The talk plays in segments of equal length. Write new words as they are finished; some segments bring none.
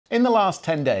In the last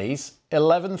 10 days,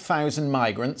 11,000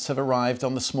 migrants have arrived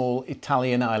on the small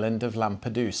Italian island of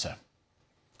Lampedusa.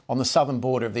 On the southern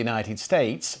border of the United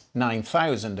States,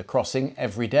 9,000 are crossing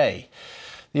every day.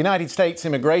 The United States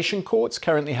immigration courts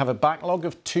currently have a backlog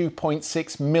of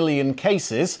 2.6 million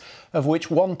cases, of which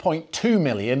 1.2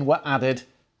 million were added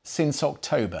since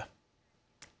October.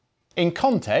 In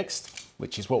context,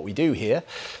 which is what we do here,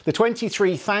 the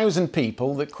 23,000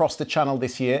 people that crossed the Channel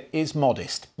this year is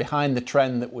modest, behind the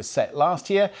trend that was set last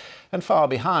year and far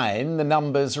behind the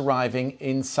numbers arriving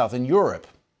in southern Europe.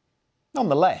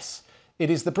 Nonetheless,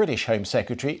 it is the British Home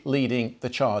Secretary leading the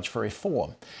charge for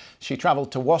reform. She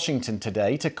travelled to Washington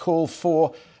today to call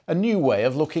for a new way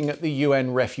of looking at the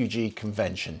UN Refugee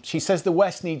Convention. She says the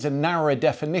West needs a narrower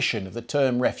definition of the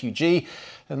term refugee,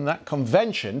 and that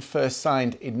convention, first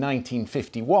signed in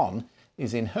 1951,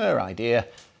 is, in her idea,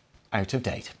 out of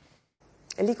date.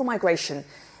 Illegal migration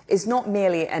is not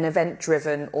merely an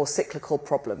event-driven or cyclical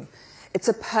problem. It's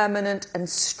a permanent and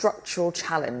structural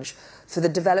challenge for the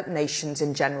developed nations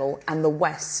in general and the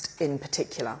West in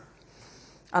particular.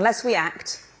 Unless we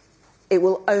act, it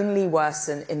will only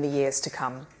worsen in the years to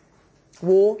come.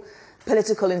 War,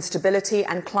 political instability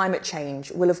and climate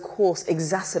change will of course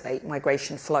exacerbate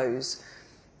migration flows.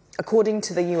 According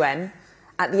to the UN,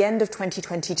 at the end of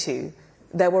 2022,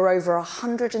 there were over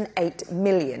 108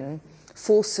 million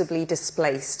forcibly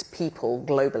displaced people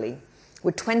globally,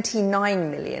 with 29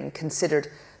 million considered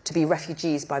to be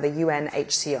refugees by the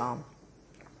UNHCR.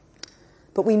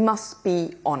 But we must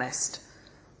be honest.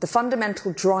 The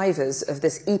fundamental drivers of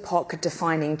this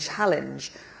epoch-defining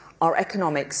challenge are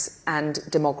economics and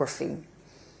demography.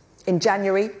 In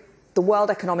January, the World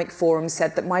Economic Forum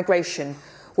said that migration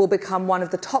will become one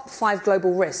of the top 5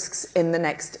 global risks in the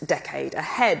next decade,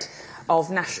 ahead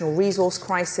of national resource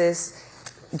crisis,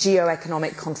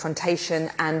 geo-economic confrontation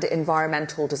and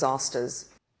environmental disasters.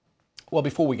 Well,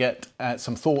 before we get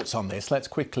some thoughts on this, let's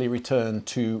quickly return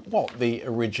to what the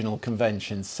original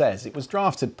convention says. It was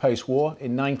drafted post-war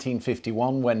in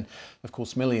 1951 when, of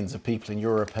course, millions of people in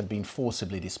Europe had been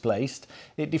forcibly displaced.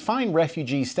 It defined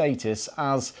refugee status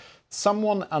as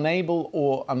someone unable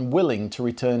or unwilling to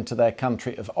return to their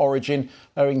country of origin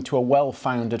owing to a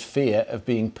well-founded fear of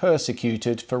being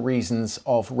persecuted for reasons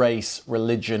of race,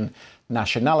 religion,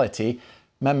 nationality,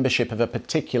 membership of a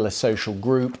particular social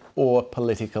group or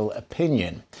political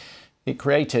opinion. It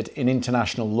created in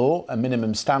international law a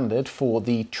minimum standard for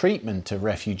the treatment of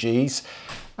refugees,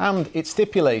 and it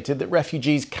stipulated that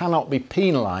refugees cannot be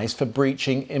penalised for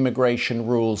breaching immigration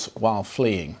rules while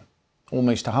fleeing.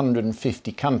 Almost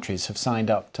 150 countries have signed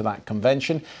up to that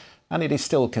convention, and it is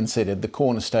still considered the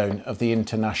cornerstone of the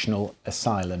international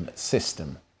asylum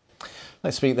system.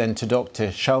 Let's speak then to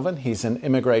Dr. Chauvin. He's an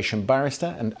immigration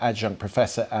barrister and adjunct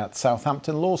professor at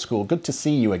Southampton Law School. Good to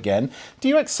see you again. Do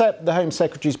you accept the Home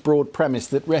Secretary's broad premise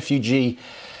that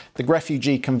the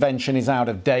Refugee Convention is out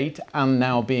of date and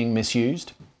now being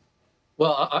misused?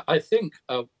 Well, I think,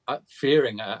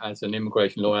 fearing as an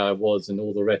immigration lawyer I was and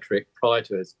all the rhetoric prior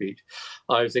to her speech,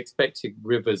 I was expecting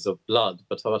rivers of blood,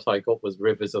 but what I got was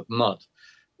rivers of mud,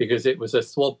 because it was a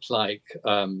swab-like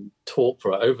talk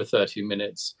for over 30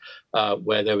 minutes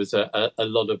where there was a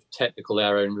lot of technical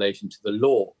error in relation to the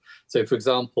law. So, for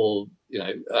example,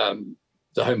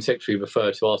 the Home Secretary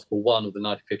referred to Article 1 of the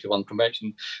 1951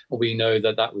 Convention, and we know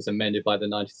that that was amended by the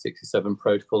 1967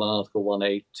 Protocol and Article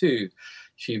 1A2.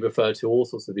 She referred to all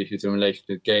sorts of issues in relation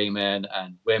to gay men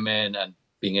and women and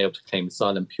being able to claim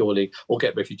asylum purely or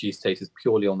get refugee status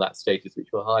purely on that status, which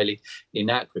were highly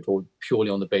inaccurate, or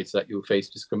purely on the basis that you will face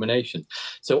discrimination.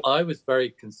 So I was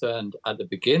very concerned at the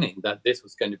beginning that this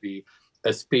was going to be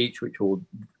a speech which will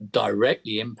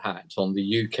directly impact on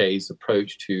the UK's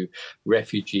approach to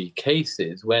refugee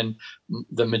cases, when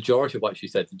the majority of what she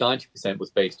said, 90%,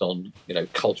 was based on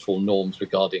cultural norms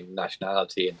regarding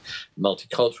nationality and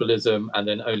multiculturalism, and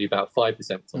then only about 5%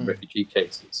 was on refugee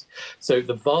cases. So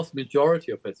the vast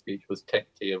majority of her speech was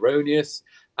technically erroneous.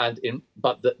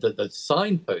 But the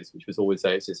signpost, which was always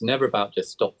there, is it's never about just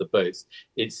stop the boats.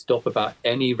 It's stop about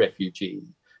any refugee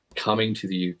coming to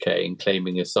the UK and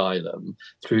claiming asylum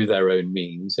through their own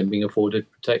means and being afforded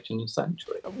protection and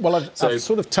sanctuary. Well, I've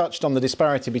sort of touched on the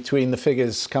disparity between the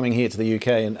figures coming here to the UK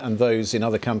and those in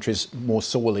other countries more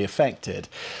sorely affected.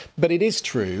 But it is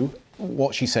true,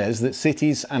 what she says, that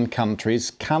cities and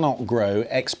countries cannot grow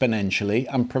exponentially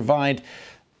and provide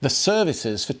the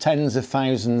services for tens of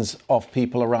thousands of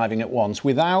people arriving at once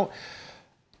without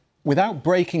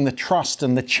breaking the trust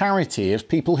and the charity of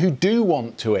people who do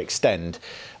want to extend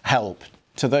help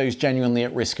to those genuinely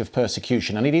at risk of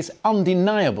persecution. And it is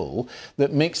undeniable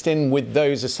that mixed in with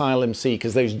those asylum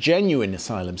seekers, those genuine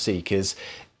asylum seekers,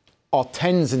 are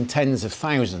tens and tens of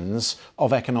thousands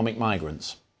of economic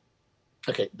migrants.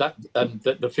 Okay,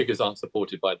 the figures aren't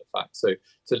supported by the facts.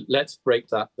 So let's break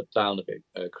that down a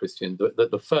bit, Christian.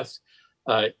 The first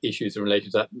issues in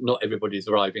relation to that, not everybody is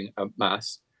arriving en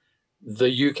masse.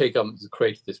 The UK government has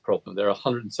created this problem. There are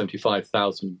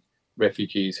 175,000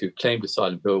 refugees who claimed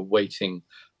asylum who are waiting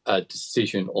a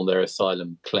decision on their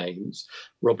asylum claims.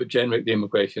 Robert Jenrick, the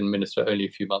immigration minister, only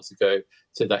a few months ago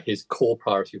said that his core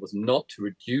priority was not to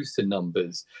reduce the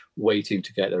numbers waiting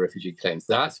to get their refugee claims.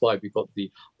 That's why we've got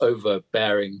the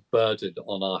overbearing burden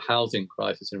on our housing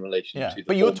crisis in relation to the...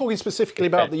 But you're talking specifically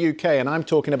about the UK, and I'm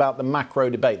talking about the macro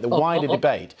debate, the wider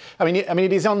debate. I mean,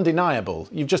 it is undeniable.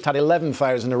 You've just had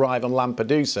 11,000 arrive on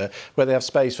Lampedusa, where they have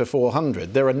space for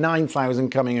 400. There are 9,000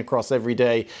 coming across every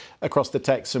day across the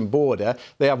Texan border.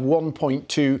 They have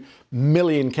 1.2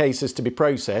 million cases to be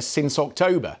processed since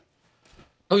October.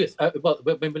 Oh, yes. Well,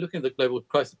 when we're looking at the global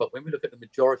crisis, but when we look at the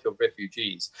majority of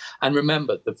refugees, and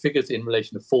remember, the figures in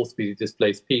relation to forcibly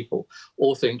displaced people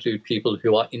also include people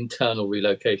who are internal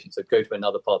relocations, so go to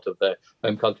another part of their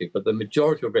home country. But the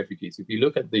majority of refugees, if you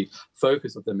look at the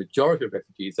focus of the majority of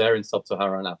refugees, they're in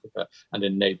sub-Saharan Africa and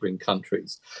in neighboring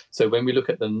countries. So when we look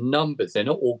at the numbers, they're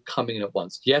not all coming in at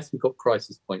once. Yes, we've got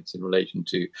crisis points in relation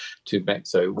to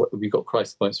Mexico. We've got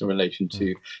crisis points in relation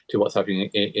to what's happening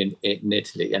in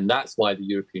Italy. And that's why the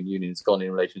European Union has gone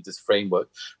in relation to this framework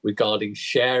regarding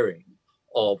sharing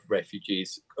of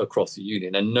refugees across the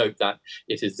Union. And note that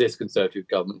it is this Conservative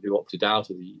government who opted out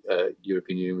of the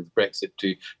European Union with Brexit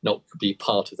to not be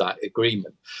part of that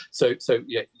agreement. So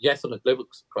yeah, yes, on a global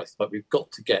crisis, but we've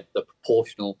got to get the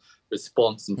proportional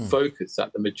response and focus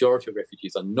that the majority of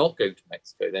refugees are not going to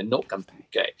Mexico, they're not coming to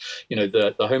the UK. You know,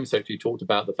 the Home Secretary talked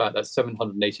about the fact that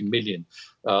 780 million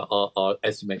are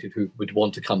estimated who would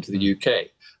want to come to the UK.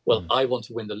 Well, I want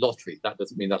to win the lottery. That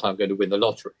doesn't mean that I'm going to win the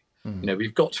lottery. You know,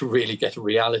 we've got to really get a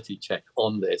reality check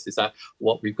on this. Is that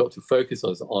what we've got to focus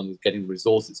on is getting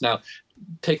resources. Now,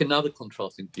 take another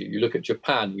contrasting view. You look at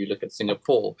Japan, you look at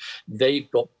Singapore, they've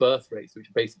got birth rates which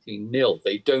are basically nil.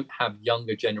 They don't have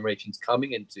younger generations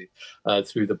coming into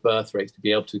through the birth rates to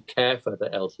be able to care for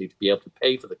the elderly, to be able to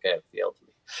pay for the care of the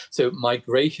elderly. So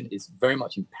migration is very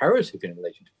much imperative in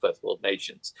relation to first world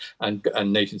nations and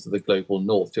nations of the global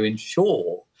north to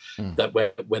ensure that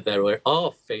where there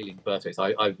are failing birth rates,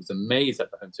 I was amazed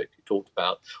that the Home Secretary talked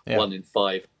about 1 in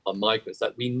 5 are migrants,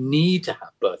 that we need to have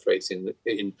birth rates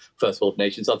in first world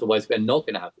nations. Otherwise, we're not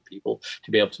going to have the people to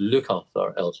be able to look after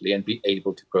our elderly and be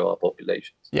able to grow our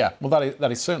populations. Yeah, well,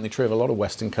 that is certainly true of a lot of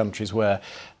Western countries where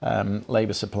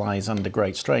labour supply is under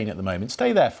great strain at the moment.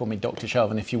 Stay there for me, Dr.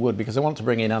 Shelvin, if you would, because I want to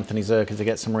bring in Anthony Zerka to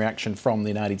get some reaction from the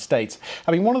United States.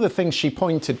 I mean, one of the things she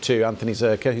pointed to, Anthony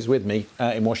Zerka, who's with me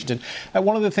in Washington,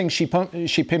 one of the things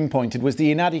she pinpointed was the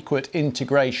inadequate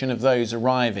integration of those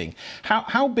arriving.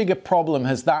 How big a problem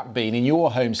has that been in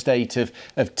your home state of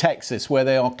Texas, where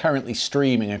they are currently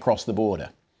streaming across the border?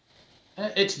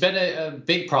 It's been a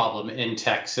big problem in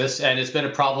Texas, and it's been a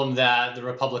problem that the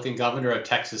Republican governor of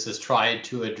Texas has tried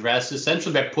to address,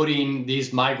 essentially by putting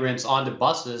these migrants onto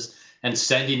buses and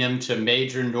sending them to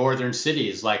major northern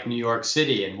cities like New York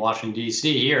City and Washington,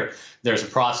 D.C. Here, there's a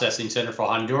processing center for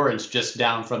Hondurans just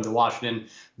down from the Washington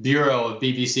Bureau of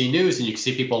BBC News, and you can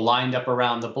see people lined up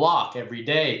around the block every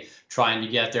day trying to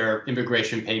get their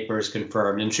immigration papers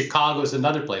confirmed. And Chicago is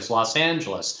another place, Los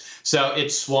Angeles. So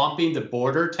it's swamping the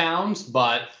border towns,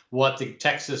 but what the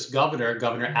Texas governor,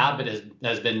 Governor Abbott,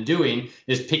 has been doing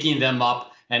is picking them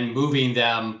up and moving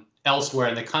them elsewhere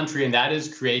in the country, and that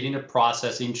is creating a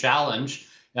processing challenge,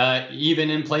 even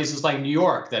in places like New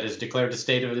York that has declared a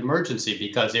state of emergency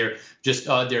because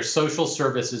their social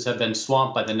services have been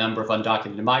swamped by the number of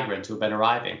undocumented migrants who have been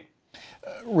arriving.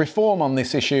 Reform on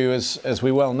this issue, as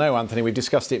we well know, Anthony, we've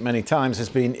discussed it many times, has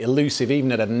been elusive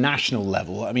even at a national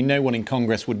level. I mean, no one in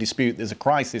Congress would dispute there's a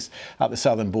crisis at the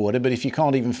southern border, but if you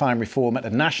can't even find reform at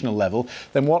a national level,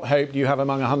 then what hope do you have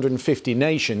among 150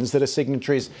 nations that are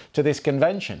signatories to this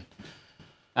convention?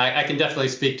 I can definitely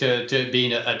speak to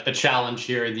being a challenge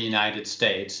here in the United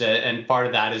States. And part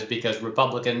of that is because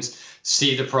Republicans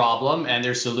see the problem and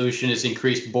their solution is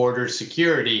increased border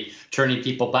security, turning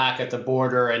people back at the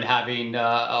border and having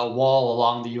a wall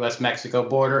along the U.S.-Mexico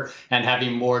border and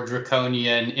having more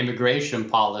draconian immigration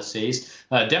policies.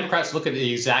 Democrats look at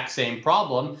the exact same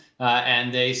problem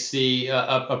and they see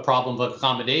a problem of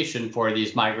accommodation for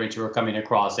these migrants who are coming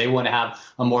across. They want to have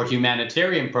a more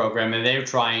humanitarian program, and they're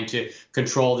trying to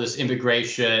control this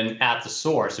immigration at the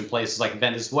source in places like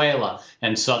Venezuela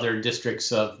and southern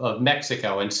districts of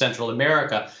Mexico and Central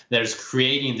America. That is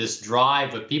creating this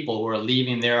drive of people who are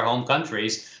leaving their home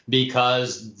countries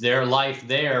because their life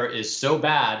there is so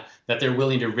bad that they're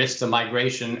willing to risk the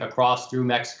migration across through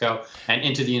Mexico and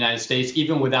into the United States,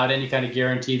 even without any kind of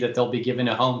guarantee that they'll be given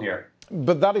a home here.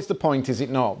 But that is the point, is it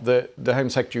not, that the Home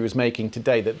Secretary was making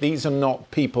today, that these are not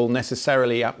people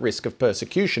necessarily at risk of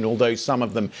persecution, although some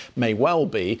of them may well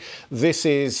be. This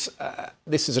is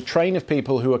a train of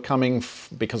people who are coming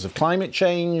because of climate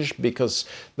change, because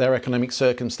their economic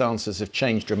circumstances have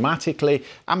changed dramatically,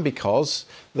 and because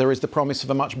there is the promise of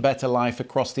a much better life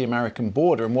across the American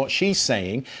border. And what she's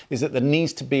saying is that there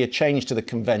needs to be a change to the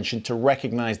convention to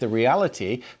recognise the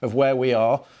reality of where we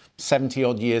are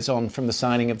 70-odd years on from the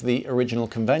signing of the original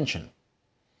convention.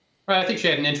 Right, I think she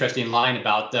had an interesting line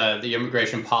about the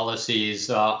immigration policies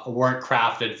weren't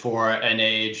crafted for an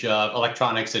age of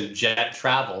electronics and jet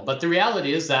travel. But the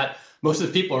reality is that most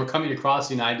of the people who are coming across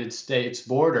the United States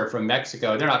border from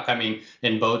Mexico, they're not coming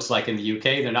in boats like in the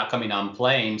UK. They're not coming on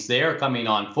planes. They are coming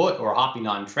on foot or hopping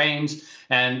on trains.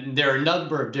 And there are a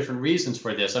number of different reasons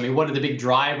for this. I mean, one of the big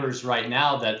drivers right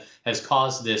now that has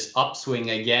caused this upswing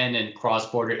again in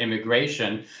cross-border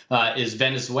immigration is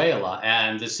Venezuela.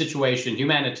 And the situation,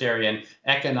 humanitarian,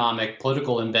 economic,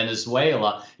 political in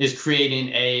Venezuela, is creating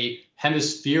a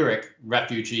hemispheric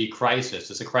refugee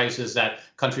crisis. It's a crisis that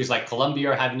countries like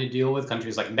Colombia are having to deal with,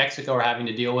 countries like Mexico are having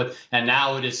to deal with, and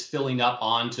now it is filling up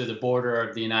onto the border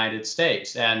of the United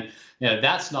States. And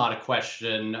that's not a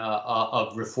question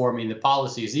of reforming the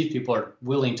policies. These people are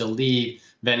willing to leave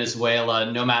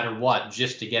Venezuela no matter what,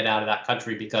 just to get out of that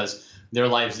country because their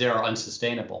lives there are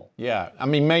unsustainable. Yeah, I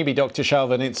mean, maybe, Dr.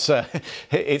 Shelvin,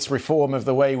 it's reform of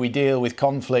the way we deal with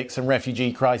conflicts and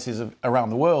refugee crises around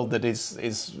the world that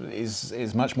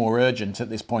is much more urgent at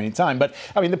this point in time. But,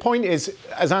 I mean, the point is,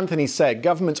 as Anthony said,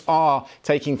 governments are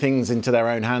taking things into their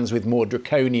own hands with more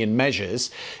draconian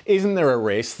measures. Isn't there a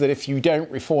risk that if you don't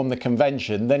reform the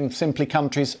convention, then simply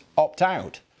countries opt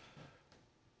out?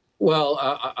 Well,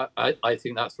 I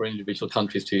think that's for individual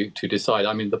countries to decide.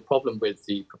 I mean, the problem with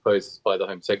the proposals by the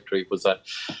Home Secretary was that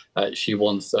she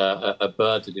wants a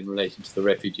burden in relation to the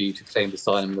refugee to claim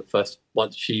asylum in the first,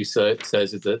 what she says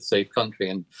is a safe country.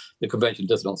 And the Convention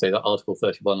does not say that. Article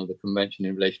 31 of the Convention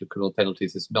in relation to criminal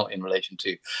penalties is not in relation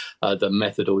to the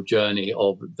method or journey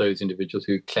of those individuals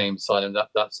who claim asylum.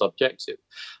 That's subjective.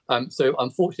 So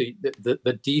unfortunately,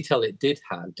 the detail it did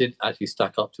have didn't actually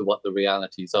stack up to what the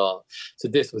realities are. So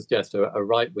this was just a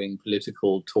right-wing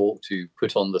political talk to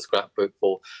put on the scrapbook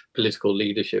for political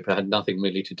leadership. It had nothing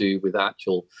really to do with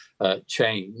actual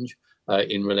change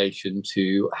in relation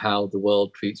to how the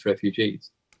world treats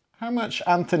refugees. How much,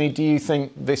 Anthony, do you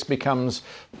think this becomes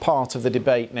part of the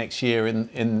debate next year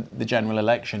in the general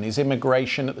election? Is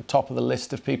immigration at the top of the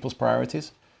list of people's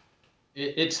priorities?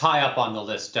 It's high up on the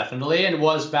list, definitely, and it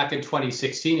was back in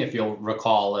 2016, if you'll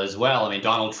recall as well. I mean,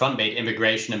 Donald Trump made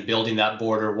immigration and building that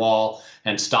border wall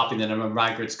and stopping the number of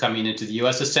migrants coming into the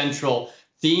U.S. a central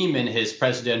theme in his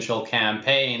presidential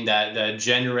campaign that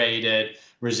generated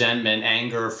resentment,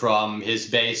 anger from his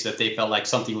base that they felt like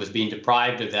something was being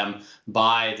deprived of them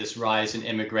by this rise in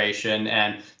immigration.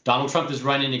 And Donald Trump is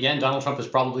running again. Donald Trump is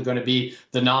probably going to be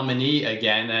the nominee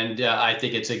again. And I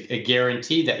think it's a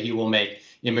guarantee that he will make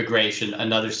immigration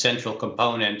another central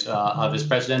component of his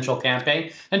presidential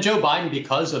campaign. And Joe Biden,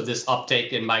 because of this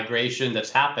uptake in migration that's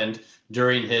happened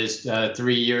during his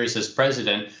 3 years as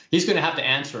president, he's going to have to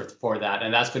answer for that.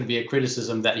 And that's going to be a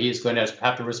criticism that he is going to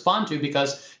have to respond to,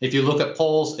 because if you look at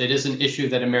polls, it is an issue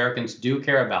that Americans do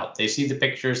care about. They see the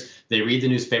pictures, they read the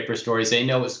newspaper stories, they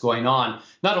know what's going on,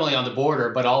 not only on the border,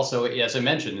 but also, as I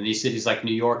mentioned, in these cities like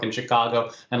New York and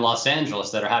Chicago and Los Angeles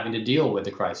that are having to deal with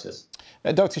the crisis.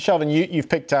 Dr. Shelvin, you've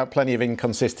picked out plenty of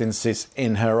inconsistencies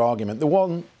in her argument.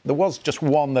 There was just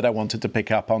one that I wanted to pick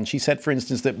up on. She said, for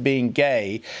instance, that being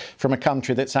gay from a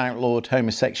country that's outlawed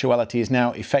homosexuality is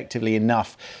now effectively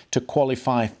enough to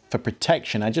qualify for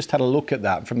protection. I just had a look at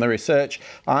that from the research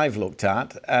I've looked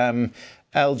at.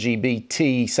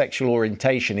 LGBT sexual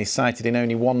orientation is cited in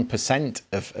only 1%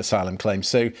 of asylum claims.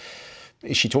 So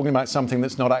is she talking about something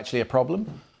that's not actually a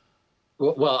problem?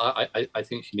 Well, I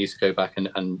think she needs to go back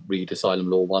and read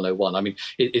Asylum Law 101. I mean,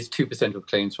 it's 2% of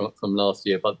claims from last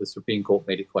year, but the Supreme Court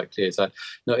made it quite clear that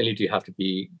not only do you have to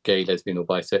be gay, lesbian or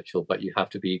bisexual, but you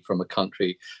have to be from a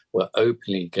country where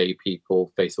openly gay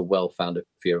people face a well-founded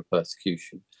fear of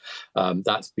persecution.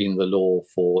 That's been the law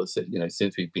for,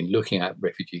 since we've been looking at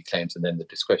refugee claims and then the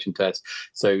discretion test.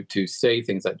 So to say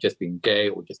things like just being gay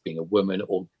or just being a woman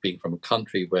or being from a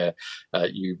country where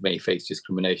you may face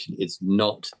discrimination is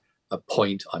not a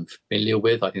point I'm familiar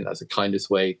with. I think that's the kindest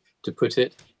way to put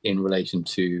it in relation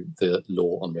to the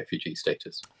law on refugee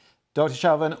status. Dr.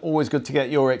 Chauvin, always good to get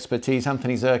your expertise.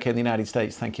 Anthony Zerk in the United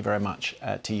States, thank you very much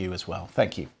to you as well.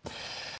 Thank you.